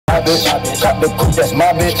My bitch, cop the coupe, that's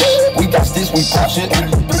my bitch. We got this, we pop shit.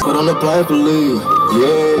 Put on the plane for leave,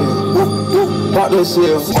 yeah. Pop this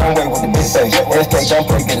shit. One way with the bitch say, SK, jump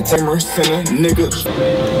play, get a tamer, center, nigga.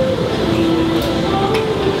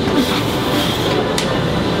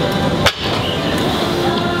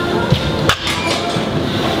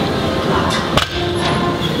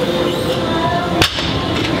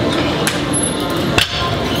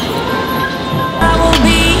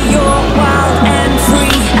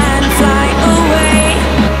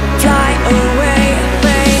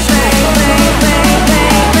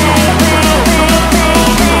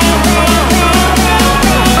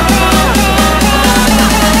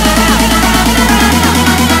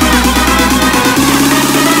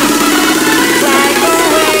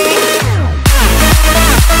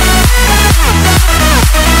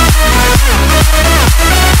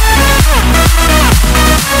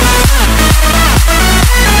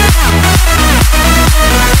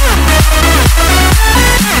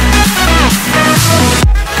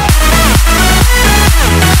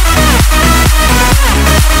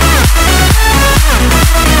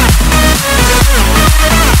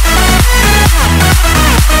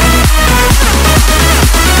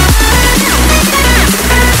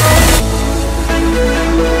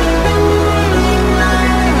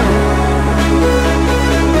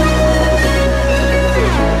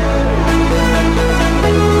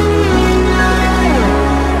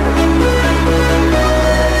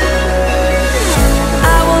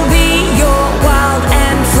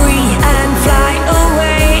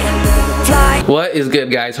 What is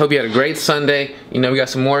good, guys? Hope you had a great Sunday. You know, we got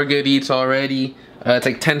some more good eats already. It's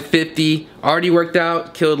like 10:50. Already worked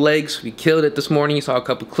out, killed legs. We killed it this morning. You saw a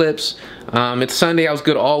couple clips. It's Sunday. I was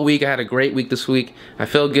good all week. I had a great week this week. I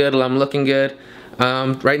feel good. I'm looking good.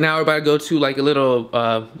 Right now we're about to go to like a little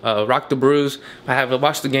Rock the Brews. I have to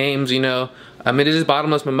watch the games, you know. It is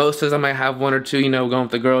bottomless mimosas. I might have one or two, you know, going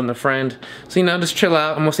with the girl and the friend. So, you know, just chill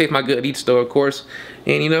out. I'm gonna save my good eats though, of course.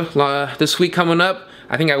 And, you know, this week coming up,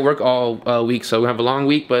 I think I work all week, so we have a long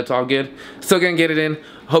week, but it's all good. Still gonna get it in.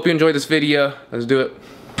 Hope you enjoyed this video. Let's do it.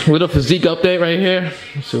 Little physique update right here.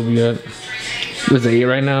 Let's see what we got. What's it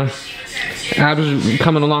right now? Abs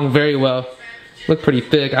coming along very well. Look pretty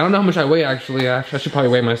thick. I don't know how much I weigh actually. I should probably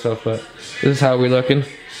weigh myself, but this is how we're looking.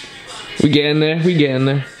 We getting there. We getting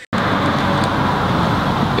there.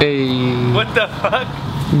 Hey. What the fuck?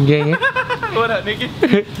 Yeah. What up, nigga?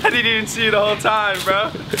 I didn't even see you the whole time,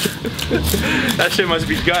 bro. That shit must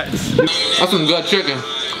be guts. That's some good chicken.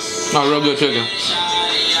 No, real good chicken.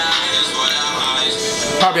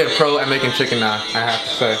 Probably a pro at making chicken now, I have to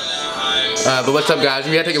say. But what's up, guys?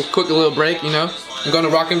 We had to take a quick little break, you know. I'm going to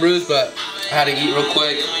Rock and Brews, but I had to eat real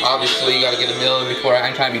quick. Obviously, you gotta get a meal in before. I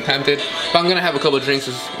ain't trying to be tempted. But I'm gonna have a couple of drinks,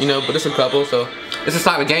 you know, but it's a couple, so it's just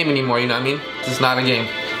not a game anymore, you know what I mean? It's just not a game.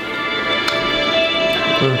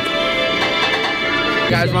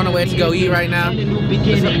 Guys, we're on the way to go eat right now.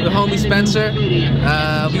 This is the homie Spencer.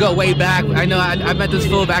 We go way back. I know I met this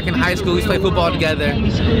fool back in high school. We used to play football together.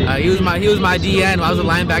 He was my DN. I was a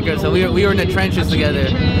linebacker, so we were in the trenches together,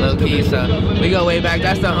 low key. So we go way back.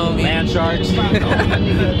 That's the homie. Land sharks.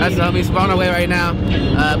 That's the homie. We're on our way right now.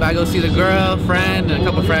 But I go see the girl, friend, and a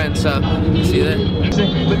couple friends. So you see that.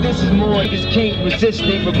 But this is more. Just can't resist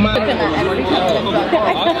it. But my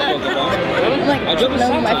like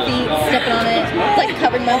blowing my feet, stepping on it, it's like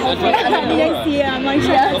covering my whole feet. I see it. I'm like,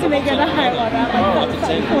 yeah, I have to make it a high water. I'm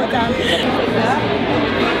like, pull it down.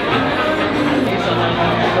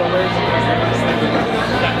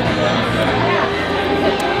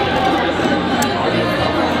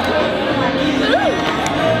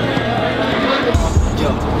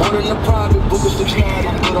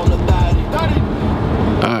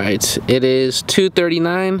 Alright, it is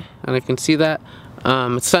 2:39, and if you can see that.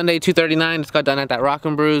 It's Sunday, 2:39. Just got done at that Rock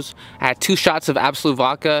and Brews. I had 2 shots of Absolut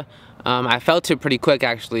vodka. I felt it pretty quick,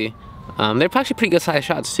 actually. They're actually pretty good sized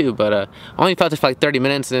shots too, but I only felt it for like 30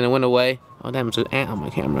 minutes and then it went away. Oh damn, there's an ant on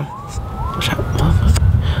my camera.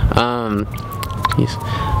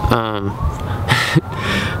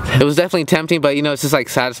 It was definitely tempting, but you know, it's just like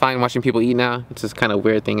satisfying watching people eat now. It's just kind of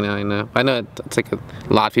weird thing now, you know. I know it's like a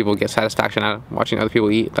lot of people get satisfaction out of watching other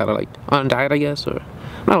people eat that are like on a diet, I guess, or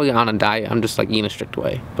I'm not really on a diet. I'm just like eating a strict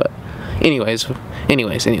way. But anyways. Hope you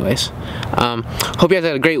guys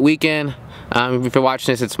had a great weekend. If you're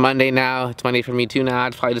watching this, it's Monday now. It's Monday for me too now. I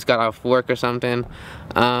probably just got off work or something.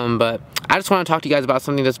 But I just want to talk to you guys about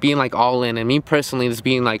something that's being like all in, and me personally just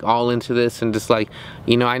being like all into this, and just like,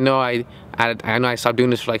 you know, I know I stopped doing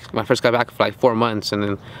this for like, when I first got back for like 4 months, and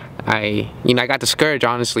then I got discouraged,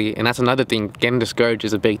 honestly, and that's another thing. Getting discouraged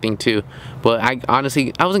is a big thing too. But I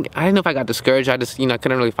honestly, I didn't know if I got discouraged. I just, I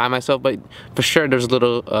couldn't really find myself. But for sure, there's a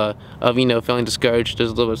little of feeling discouraged.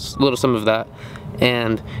 There's a little some of that.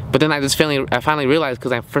 But then I finally realized,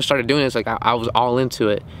 because I first started doing this, like I was all into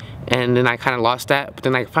it, and then I kind of lost that. But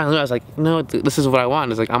then I finally realized, like, no, this is what I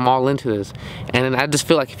want. It's like, I'm all into this, and then I just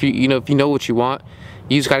feel like if you know what you want,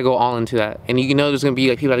 you just gotta go all into that. And there's gonna be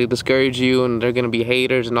like people that discourage you, and they're gonna be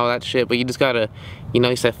haters and all that shit. But you just gotta,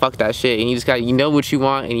 you said fuck that shit, and you just gotta, what you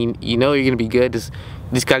want, and you know you're gonna be good. You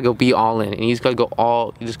just gotta go be all in, and you just gotta go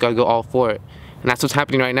all for it. And that's what's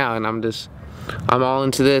happening right now. And I'm all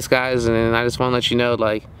into this, guys. And I just want to let you know,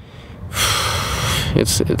 like,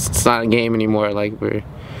 it's not a game anymore. Like, we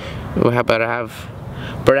better have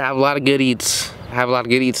a lot of good eats. Have a lot of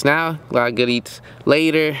good eats now, a lot of good eats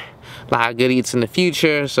later, a lot of good eats in the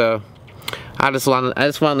future. So I just want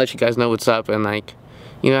to let you guys know what's up, and like,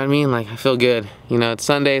 you know what I mean? Like, I feel good. It's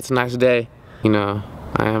Sunday. It's a nice day. I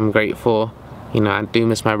am grateful. I do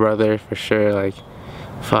miss my brother for sure. Like,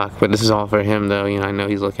 fuck, but this is all for him though. I know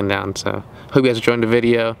he's looking down. So hope you guys enjoyed the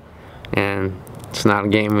video, and it's not a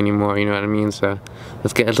game anymore. You know what I mean? So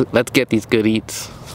let's get these good eats.